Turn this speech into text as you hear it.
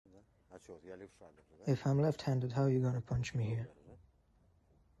If I'm left-handed, how are you going to punch me here?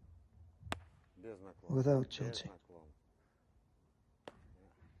 Without tilting.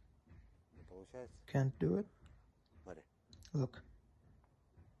 Can't do it? Look.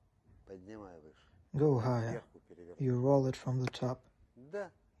 Go higher. You roll it from the top.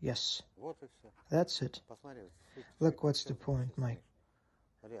 Yes. That's it. Look, what's the point, Mike?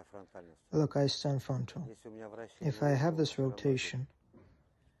 Look, I stand frontal. If I have this rotation,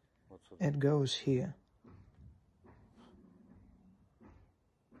 it goes here.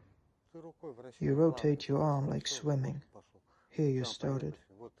 You rotate your arm like swimming. Here you started.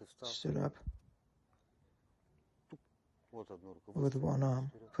 Stood up. With one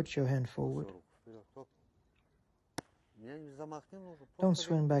arm. Put your hand forward. Don't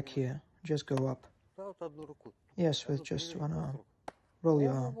swing back here. Just go up. Yes, with just one arm. Roll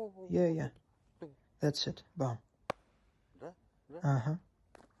your arm. Yeah. That's it. Bam.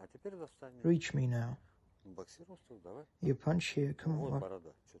 Reach me now. You punch here. Come on.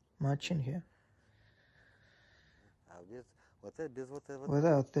 March in here.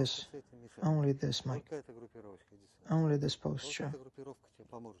 Without this, only this, Mike. Only this posture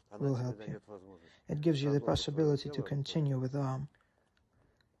will help you. It gives you the possibility to continue with arm.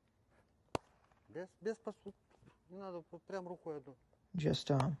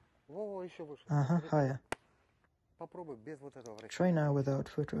 Just arm. Higher. Try now without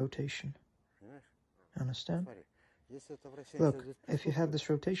foot rotation. Understand? Look, if you have this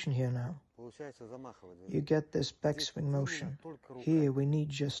rotation here now, you get this backswing motion. Here we need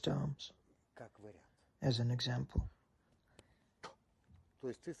just arms, as an example.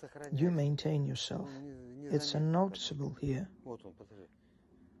 You maintain yourself. It's unnoticeable here.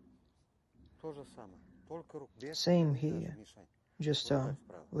 Same here, just arm,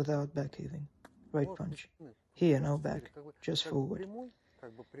 without back heaving. Right punch. Here, no back, just forward.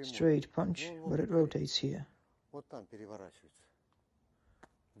 Straight punch, but it rotates here.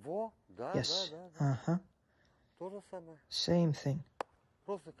 Yes. Same thing.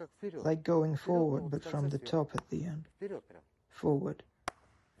 Like going forward, but from the top at the end. Forward.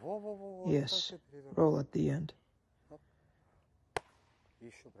 Yes. Roll at the end.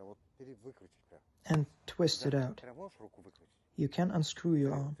 And twist it out. You can unscrew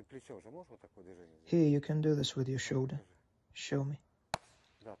your arm. Here you can do this with your shoulder. Show me.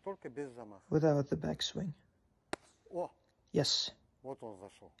 Without the backswing. Yes.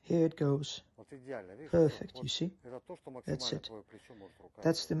 Here it goes. Perfect, you see? That's it.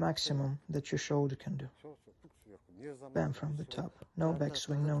 That's the maximum that your shoulder can do. Bam, from the top. No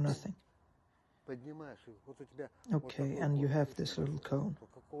backswing, no nothing. Okay, and you have this little cone.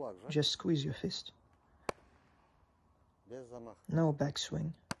 Just squeeze your fist. No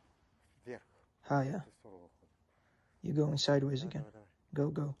backswing. Higher. You're going sideways again.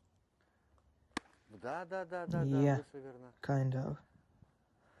 Go. Yeah, kind of.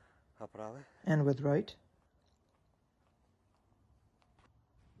 And with right?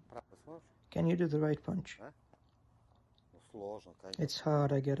 Can you do the right punch? It's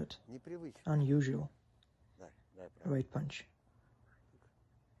hard, I get it. Unusual. Right punch.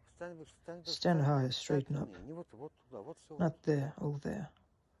 Stand higher, straighten up. Not there, oh there.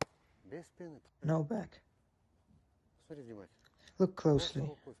 No back. Look closely.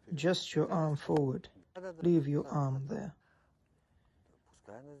 Just your arm forward. Leave your arm there.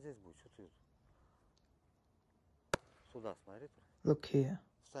 Look here.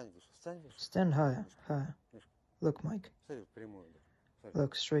 Stand higher, higher. Look, Mike.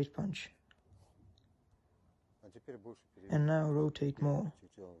 Look, straight punch. And now rotate more.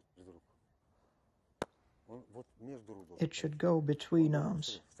 It should go between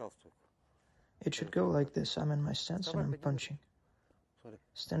arms. It should go like this. I'm in my stance and I'm punching.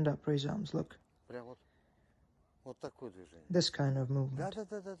 Stand up, raise arms, look. This kind of movement.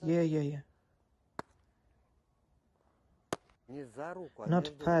 Yeah.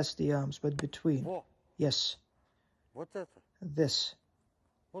 Not past the arms, but between. Yes. This.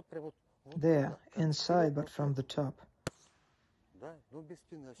 There, inside, but from the top.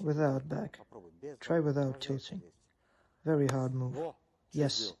 Without back. Try without tilting. Very hard move.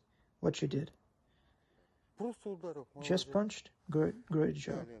 Yes, what you did. Just punched? Great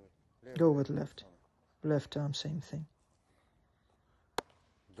job. Go with left. Left arm, same thing.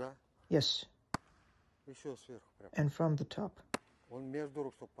 Yes. And from the top.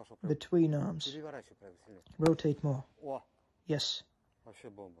 Between arms. Rotate more. Yes.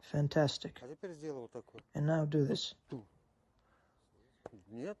 Fantastic. And now do this.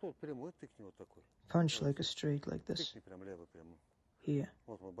 Punch like a straight, like this. Here.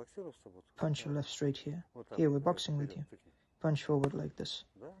 Punch your left straight here. Here, we're boxing with you. Punch forward like this.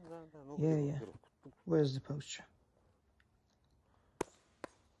 Yeah. Where's the posture?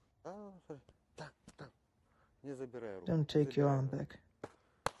 Don't take your arm back.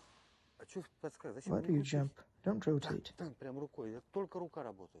 Why do you jump? Don't rotate.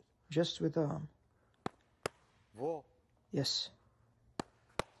 Just with the arm. Yes.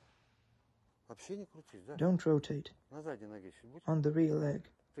 Don't rotate. On the rear leg.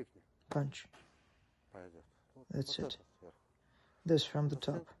 Punch. That's it. This from the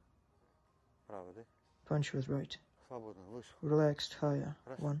top. Punch with right. Relaxed higher.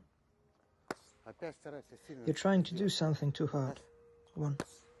 1. You're trying to do something too hard. 1.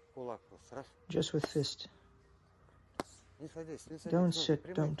 Just with fist. Don't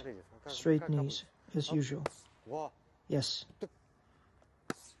sit, don't. Straight knees, as usual. Yes.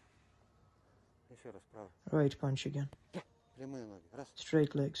 Right punch again.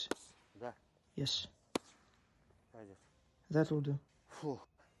 Straight legs. Yes. That'll do.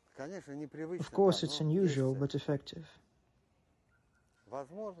 Of course, it's unusual, but effective.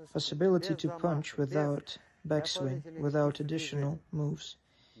 Possibility to punch without backswing, without additional moves.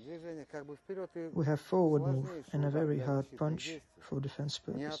 We have forward move and a very hard punch for defense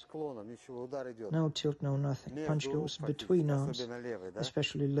purpose. No tilt, no nothing. Punch goes between arms,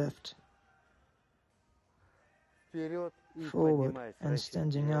 especially left. Forward and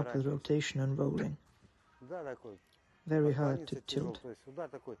standing up with rotation and rolling. Very hard to tilt.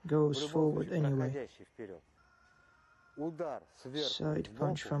 Goes forward anyway. Side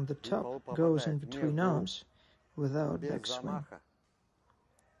punch from the top goes in between arms without backswing.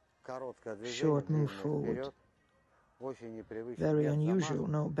 Short move forward. Very unusual,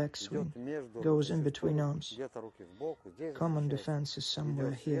 no backswing. Goes in between arms. Common defense is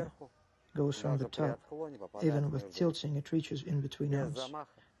somewhere here. Goes from the top. Even with tilting, it reaches in between arms.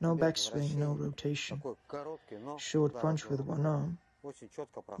 No backswing, no rotation. Short punch with one arm,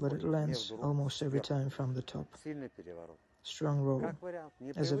 but it lands almost every time from the top. Strong roll,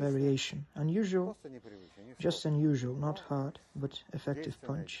 as a variation. Unusual, just unusual, not hard, but effective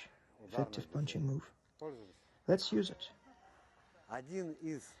punch. Effective punching move. Let's use it.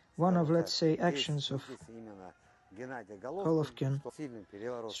 One of, let's say, actions of Golovkin,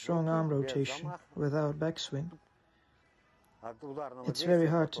 strong arm rotation without backswing. It's very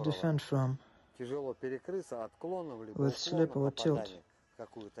hard to defend from with slip or tilt.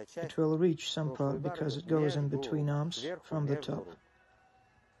 It will reach some part because it goes in between arms from the top.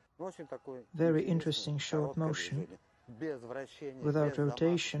 Very interesting short motion without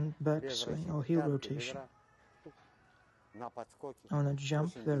rotation, backswing or heel rotation. On a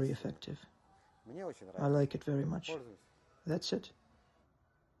jump, very effective. I like it very much. That's it.